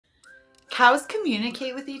Cows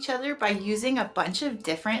communicate with each other by using a bunch of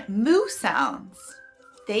different moo sounds.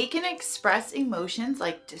 They can express emotions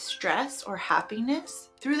like distress or happiness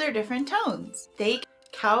through their different tones.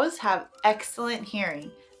 Cows have excellent hearing.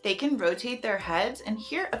 They can rotate their heads and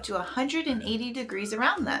hear up to 180 degrees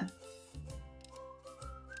around them.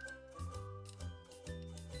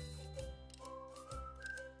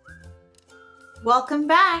 Welcome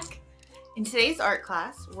back! In today's art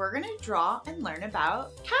class, we're going to draw and learn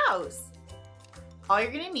about cows. All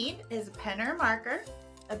you're going to need is a pen or a marker,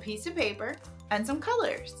 a piece of paper, and some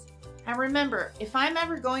colors. And remember, if I'm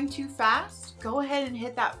ever going too fast, go ahead and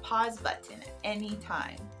hit that pause button at any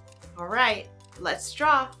time. All right, let's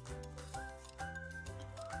draw.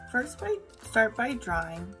 First, start by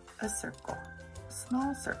drawing a circle, a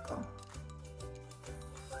small circle.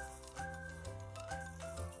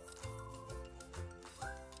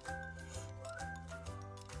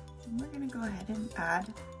 And we're going to go ahead and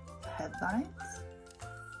add headlines.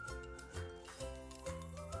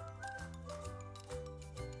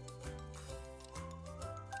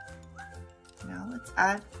 Now let's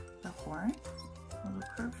add the horns, a little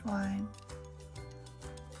curved line.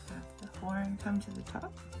 Have the horn come to the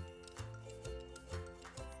top.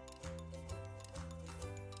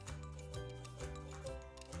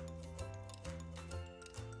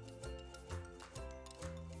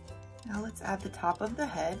 Now let's add the top of the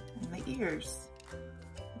head and the ears.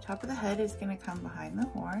 The top of the head is going to come behind the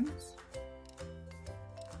horns.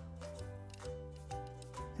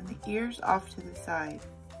 And the ears off to the side.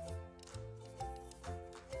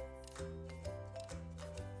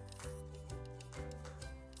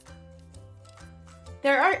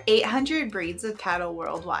 There are 800 breeds of cattle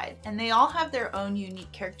worldwide, and they all have their own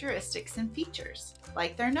unique characteristics and features,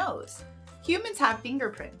 like their nose. Humans have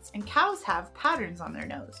fingerprints, and cows have patterns on their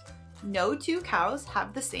nose. No two cows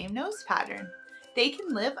have the same nose pattern. They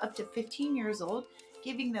can live up to 15 years old,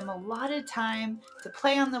 giving them a lot of time to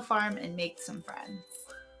play on the farm and make some friends.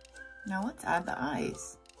 Now let's add the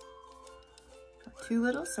eyes. Got 2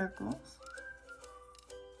 little circles.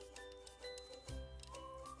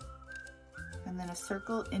 And then a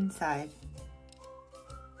circle inside.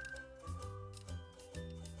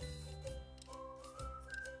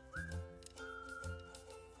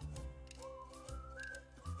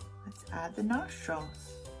 Let's add the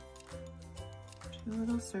nostrils. 2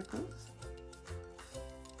 little circles.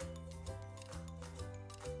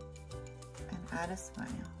 And add a smile.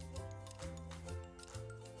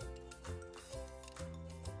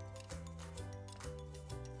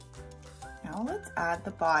 Now let's add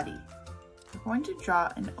the body. We're going to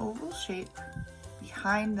draw an oval shape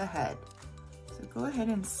behind the head. So go ahead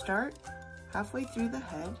and start halfway through the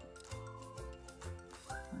head.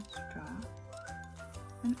 Let's draw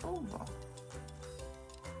an oval.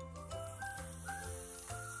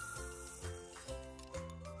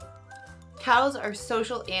 Cows are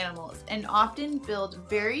social animals and often build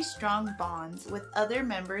very strong bonds with other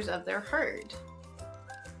members of their herd.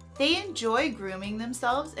 They enjoy grooming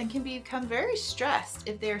themselves and can become very stressed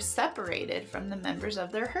if they are separated from the members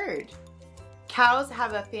of their herd. Cows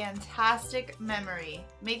have a fantastic memory,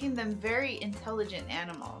 making them very intelligent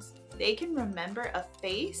animals. They can remember a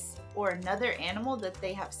face or another animal that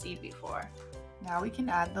they have seen before. Now we can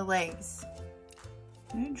add the legs.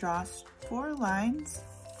 I'm going to draw 4 lines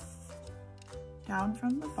down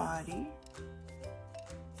from the body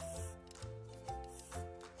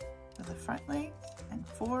for the front legs and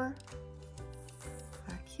 4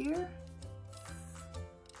 back here,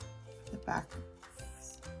 the back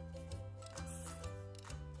legs.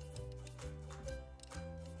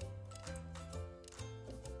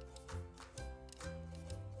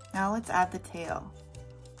 Now let's add the tail.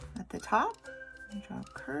 At the top, draw a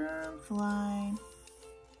curved line.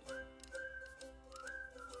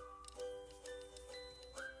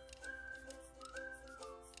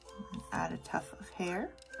 And add a tuft of hair.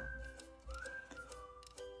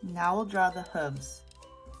 Now we'll draw the hooves.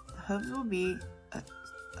 The hooves will be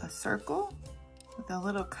a circle with a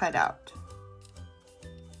little cutout.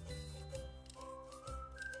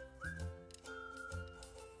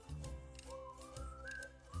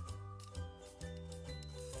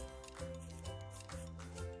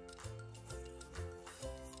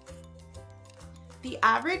 The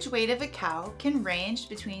average weight of a cow can range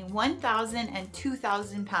between 1,000 and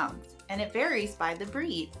 2,000 pounds, and it varies by the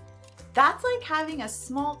breed. That's like having a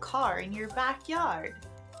small car in your backyard.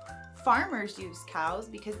 Farmers use cows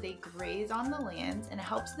because they graze on the lands and it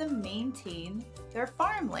helps them maintain their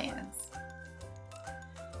farmlands.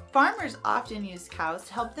 Farmers often use cows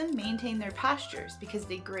to help them maintain their pastures because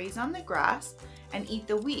they graze on the grass and eat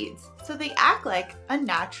the weeds, so they act like a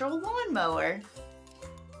natural lawnmower.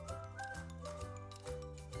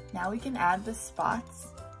 Now we can add the spots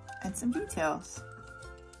and some details.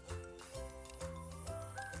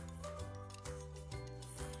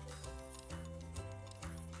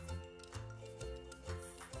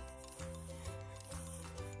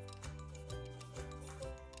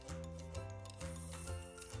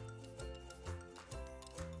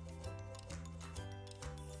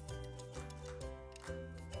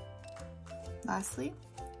 Lastly,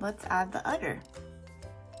 let's add the udder.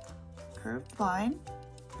 Curved line,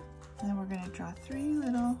 and then we're going to draw 3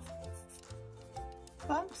 little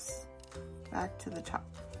bumps back to the top.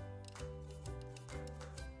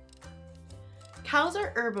 Cows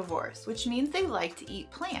are herbivores, which means they like to eat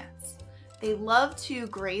plants. They love to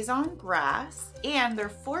graze on grass, and their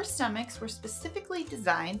 4 stomachs were specifically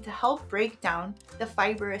designed to help break down the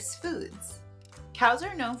fibrous foods. Cows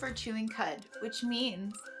are known for chewing cud, which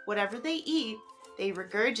means whatever they eat, they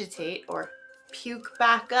regurgitate or puke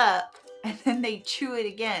back up, and then they chew it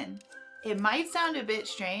again. It might sound a bit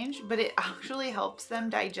strange, but it actually helps them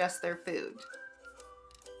digest their food.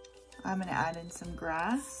 I'm going to add in some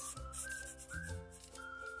grass.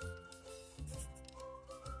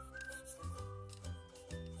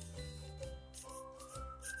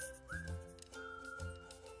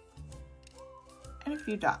 And a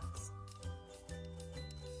few dots.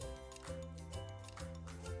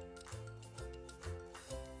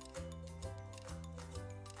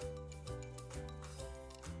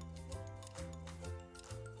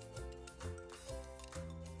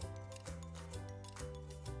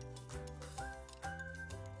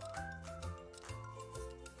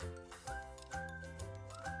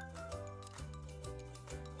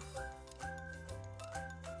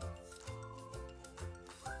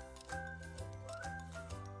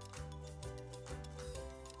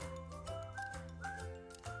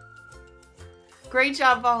 Great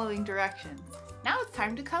job following directions. Now it's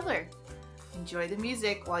time to color. Enjoy the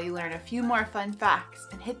music while you learn a few more fun facts,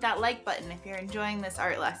 and hit that like button if you're enjoying this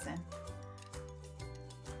art lesson.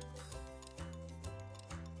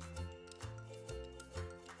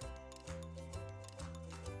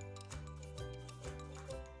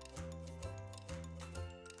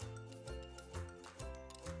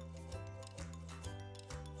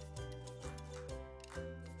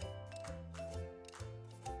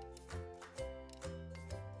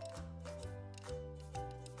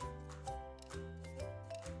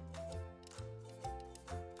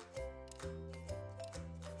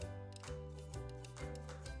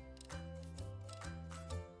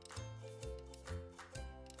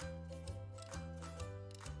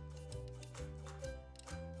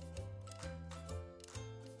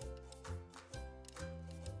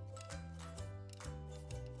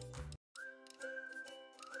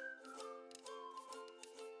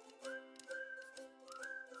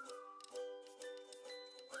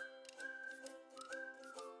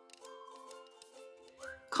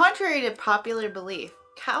 Contrary to popular belief,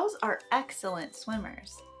 cows are excellent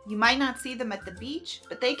swimmers. You might not see them at the beach,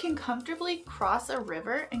 but they can comfortably cross a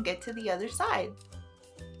river and get to the other side.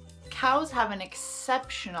 Cows have an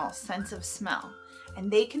exceptional sense of smell, and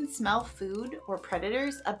they can smell food or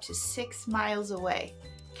predators up to 6 miles away.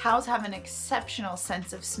 Cows have an exceptional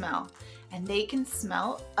sense of smell, and they can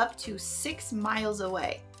smell up to 6 miles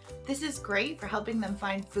away. This is great for helping them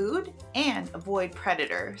find food and avoid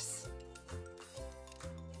predators.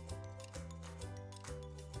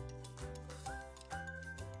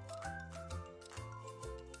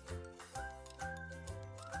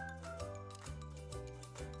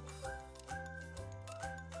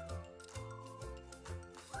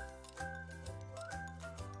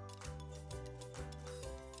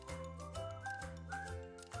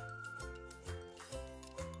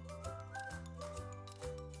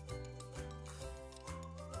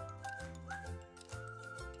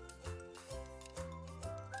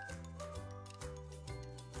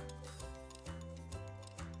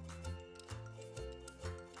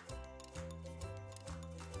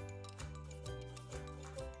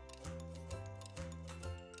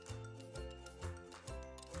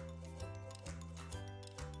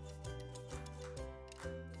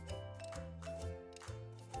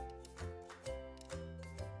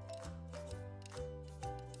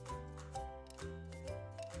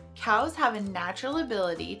 Cows have a natural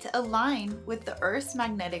ability to align with the Earth's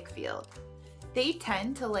magnetic field. They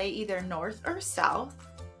tend to lay either north or south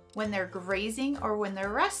when they're grazing or when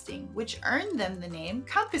they're resting, which earned them the name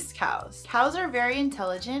compass cows. Cows are very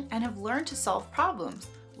intelligent and have learned to solve problems,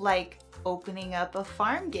 like opening up a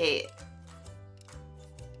farm gate.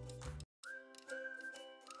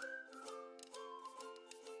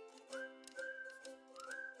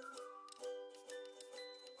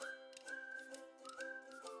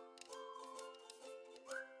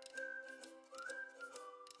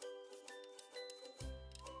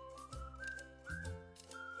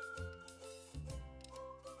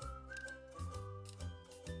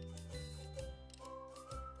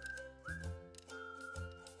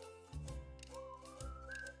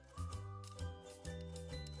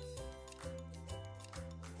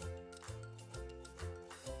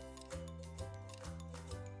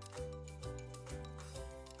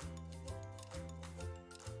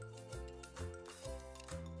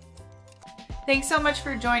 Thanks so much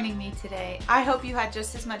for joining me today. I hope you had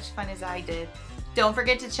just as much fun as I did. Don't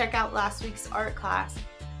forget to check out last week's art class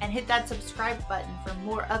and hit that subscribe button for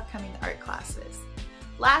more upcoming art classes.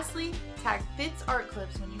 Lastly, tag Fitz Art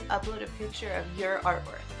Clips when you upload a picture of your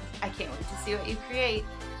artwork. I can't wait to see what you create.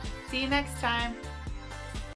 See you next time.